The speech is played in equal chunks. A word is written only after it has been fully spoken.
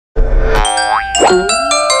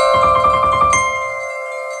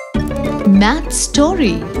Math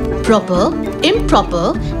story: proper,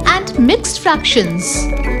 improper, and mixed fractions.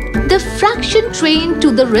 The fraction train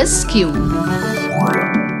to the rescue.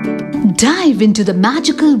 Dive into the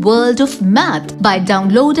magical world of math by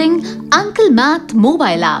downloading Uncle Math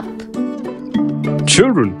mobile app.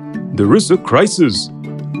 Children, there is a crisis.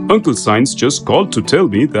 Uncle Science just called to tell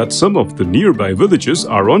me that some of the nearby villages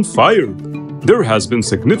are on fire. There has been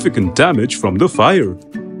significant damage from the fire,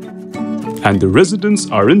 and the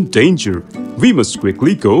residents are in danger. We must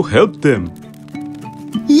quickly go help them.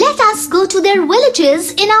 Let us go to their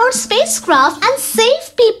villages in our spacecraft and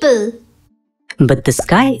save people. But the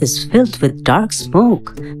sky is filled with dark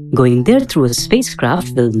smoke. Going there through a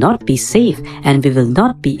spacecraft will not be safe, and we will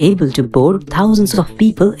not be able to board thousands of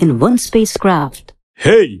people in one spacecraft.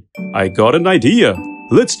 Hey, I got an idea.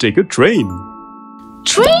 Let's take a train.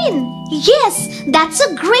 Train? Yes, that's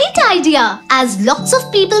a great idea. As lots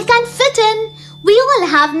of people can fit in. We all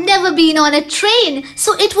have never been on a train,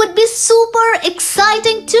 so it would be super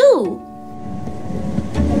exciting too.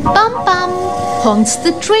 Pum pum, honks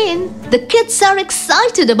the train. The kids are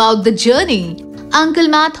excited about the journey. Uncle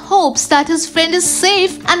Matt hopes that his friend is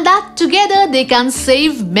safe and that together they can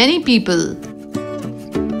save many people.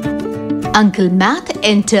 Uncle Matt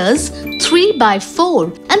enters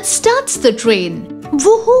 3x4 and starts the train.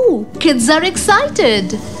 Woohoo! Kids are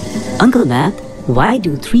excited. Uncle Matt, why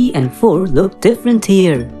do 3 and 4 look different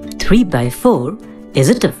here? 3x4, is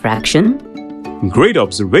it a fraction? Great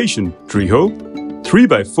observation, Trejo.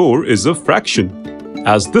 3x4 is a fraction.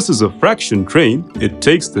 As this is a fraction train, it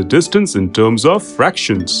takes the distance in terms of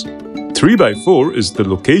fractions. 3x4 is the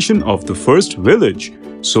location of the first village,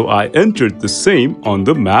 so I entered the same on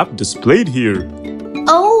the map displayed here.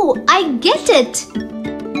 Oh, I get it.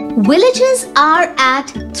 Villages are at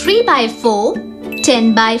 3x4,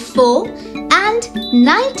 10x4 and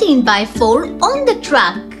 19x4 on the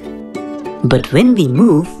track. But when we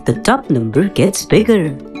move, the top number gets bigger,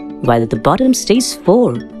 while the bottom stays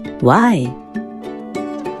 4. Why?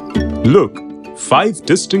 Look, 5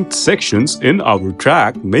 distinct sections in our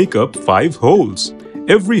track make up 5 holes.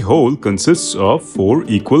 Every hole consists of 4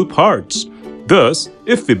 equal parts. Thus,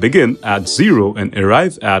 if we begin at 0 and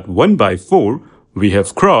arrive at 1x4, we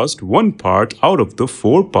have crossed one part out of the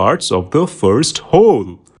 4 parts of the first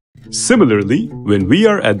hole. Similarly, when we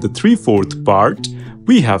are at the 3/4 part,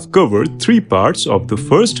 we have covered 3 parts of the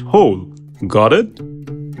first hole. Got it?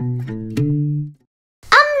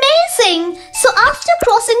 Amazing! So after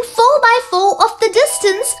crossing 4x4 of the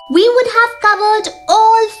distance, we would have covered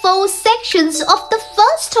all 4 sections of the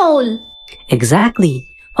first hole. Exactly.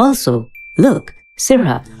 Also, look,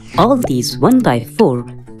 Sirha, all these 1x4,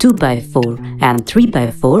 2x4 and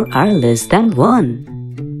 3x4 are less than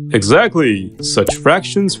 1. Exactly. Such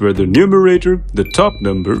fractions where the numerator, the top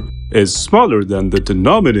number, is smaller than the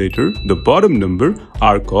denominator, the bottom number,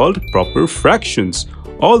 are called proper fractions.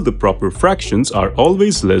 All the proper fractions are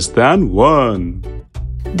always less than 1.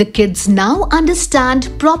 The kids now understand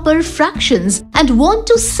proper fractions and want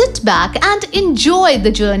to sit back and enjoy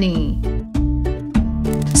the journey.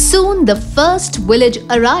 Soon the first village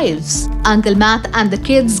arrives. Uncle Matt and the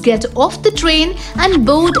kids get off the train and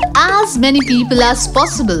board as many people as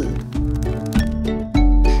possible.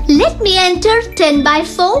 Let me enter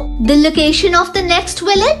 10x4, the location of the next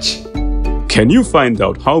village. Can you find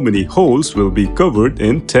out how many holes will be covered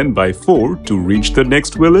in 10x4 to reach the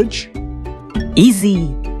next village? Easy!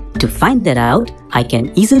 To find that out, I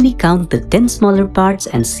can easily count the 10 smaller parts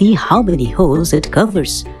and see how many holes it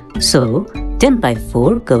covers. So,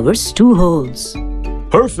 10x4 covers 2 holes.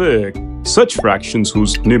 Perfect! Such fractions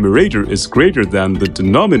whose numerator is greater than the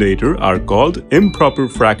denominator are called improper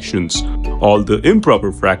fractions. All the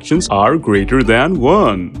improper fractions are greater than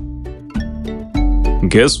 1.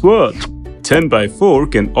 Guess what? 10x4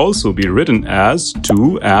 can also be written as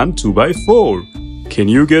 2 and 2x4. Can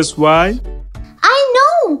you guess why? I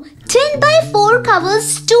know! 10x4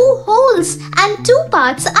 covers 2 holes and 2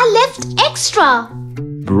 parts are left extra.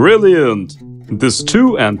 Brilliant! This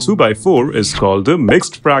 2 and 2x4 is called a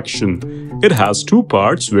mixed fraction. It has 2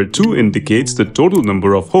 parts where 2 indicates the total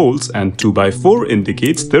number of holes and 2x4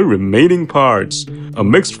 indicates the remaining parts. A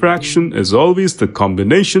mixed fraction is always the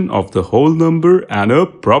combination of the whole number and a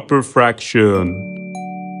proper fraction.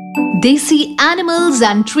 They see animals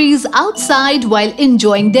and trees outside while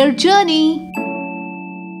enjoying their journey.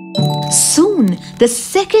 Soon, the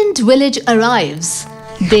second village arrives.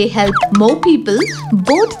 They help more people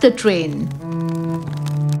board the train.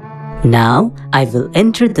 Now, I will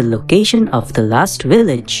enter the location of the last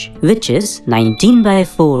village, which is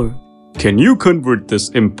 19x4. Can you convert this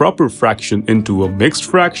improper fraction into a mixed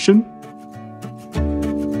fraction?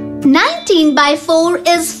 19 by 4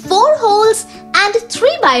 is 4 holes and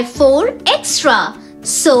 3 by 4 extra.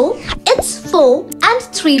 So, it's 4 and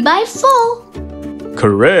 3 by 4.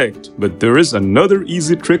 Correct, but there is another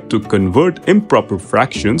easy trick to convert improper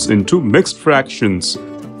fractions into mixed fractions.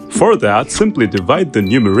 For that, simply divide the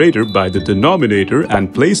numerator by the denominator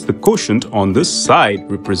and place the quotient on this side,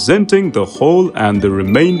 representing the whole and the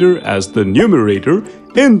remainder as the numerator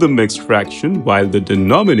in the mixed fraction while the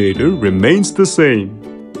denominator remains the same.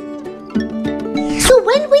 So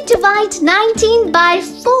when we divide 19 by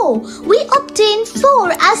 4, we obtain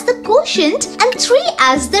 4 as the quotient and 3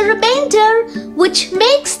 as the remainder, which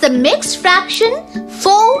makes the mixed fraction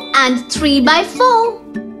 4 and 3 by 4.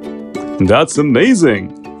 That's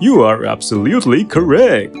amazing! You are absolutely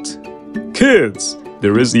correct! Kids,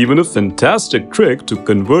 there is even a fantastic trick to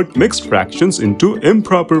convert mixed fractions into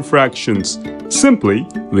improper fractions. Simply,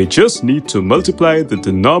 we just need to multiply the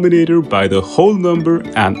denominator by the whole number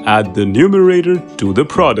and add the numerator to the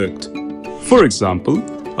product. For example,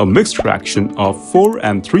 a mixed fraction of 4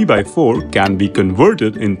 and 3 by 4 can be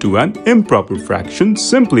converted into an improper fraction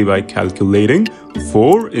simply by calculating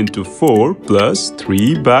 4 into 4 plus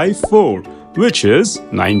 3 by 4, which is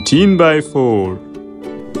 19 by 4.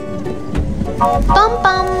 Pum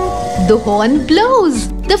pum! The horn blows.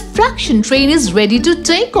 The fraction train is ready to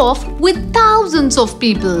take off with thousands of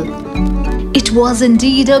people. It was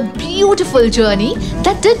indeed a beautiful journey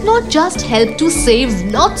that did not just help to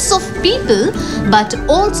save lots of people, but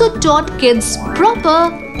also taught kids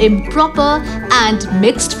proper, improper, and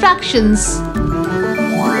mixed fractions.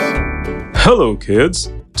 Hello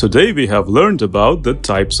kids! Today we have learned about the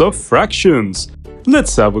types of fractions.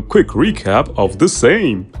 Let's have a quick recap of the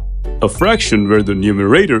same. A fraction where the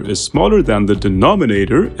numerator is smaller than the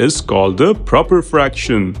denominator is called a proper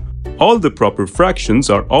fraction. All the proper fractions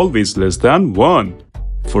are always less than 1.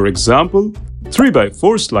 For example, 3 by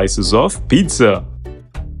 4 slices of pizza.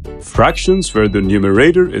 Fractions where the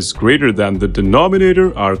numerator is greater than the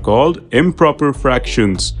denominator are called improper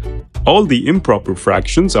fractions. All the improper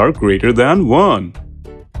fractions are greater than 1.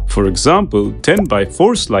 For example, 10 by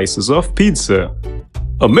 4 slices of pizza.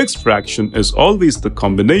 A mixed fraction is always the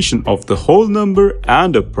combination of the whole number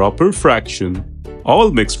and a proper fraction.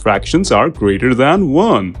 All mixed fractions are greater than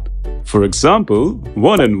 1. For example,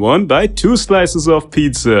 1 and 1 by 2 slices of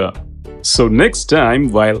pizza. So next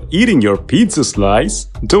time, while eating your pizza slice,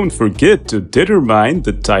 don't forget to determine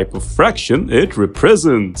the type of fraction it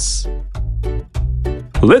represents.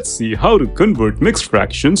 Let's see how to convert mixed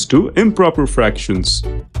fractions to improper fractions.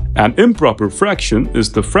 An improper fraction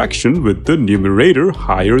is the fraction with the numerator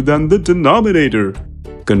higher than the denominator.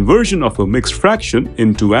 Conversion of a mixed fraction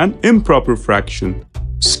into an improper fraction.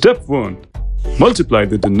 Step 1. Multiply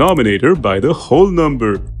the denominator by the whole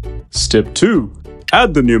number. Step 2.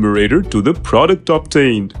 Add the numerator to the product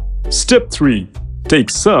obtained. Step 3. Take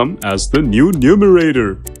sum as the new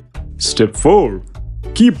numerator. Step 4.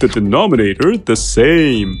 Keep the denominator the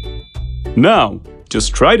same. Now,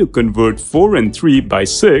 just try to convert 4 and 3 by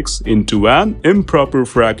 6 into an improper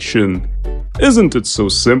fraction. Isn't it so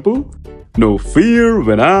simple? No fear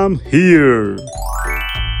when I'm here.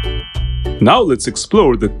 Now let's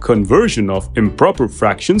explore the conversion of improper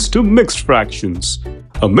fractions to mixed fractions.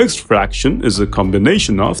 A mixed fraction is a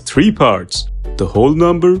combination of 3 parts: the whole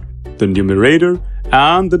number, the numerator,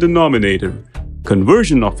 and the denominator.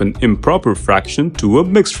 Conversion of an improper fraction to a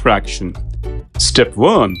mixed fraction. Step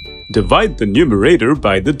 1. Divide the numerator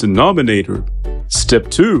by the denominator. Step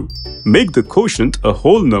 2. Make the quotient a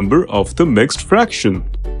whole number of the mixed fraction.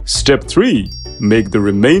 Step 3. Make the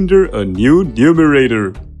remainder a new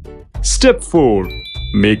numerator. Step 4.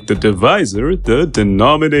 Make the divisor the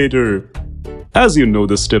denominator. As you know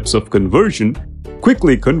the steps of conversion,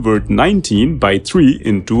 quickly convert 19 by 3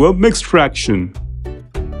 into a mixed fraction.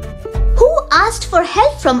 Who asked for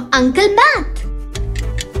help from Uncle Math?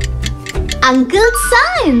 Uncle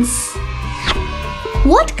Science.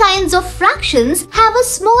 What kinds of fractions have a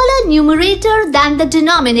smaller numerator than the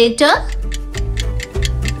denominator?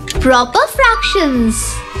 Proper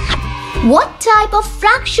fractions. What type of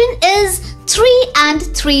fraction is 3 and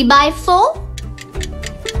 3 by 4?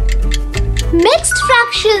 Mixed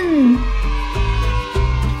fraction.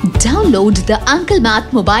 Download the Uncle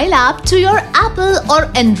Math mobile app to your Apple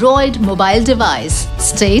or Android mobile device.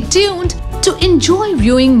 Stay tuned to enjoy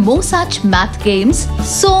viewing more such math games,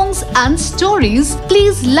 songs and stories.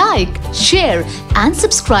 Please like, share and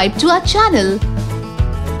subscribe to our channel.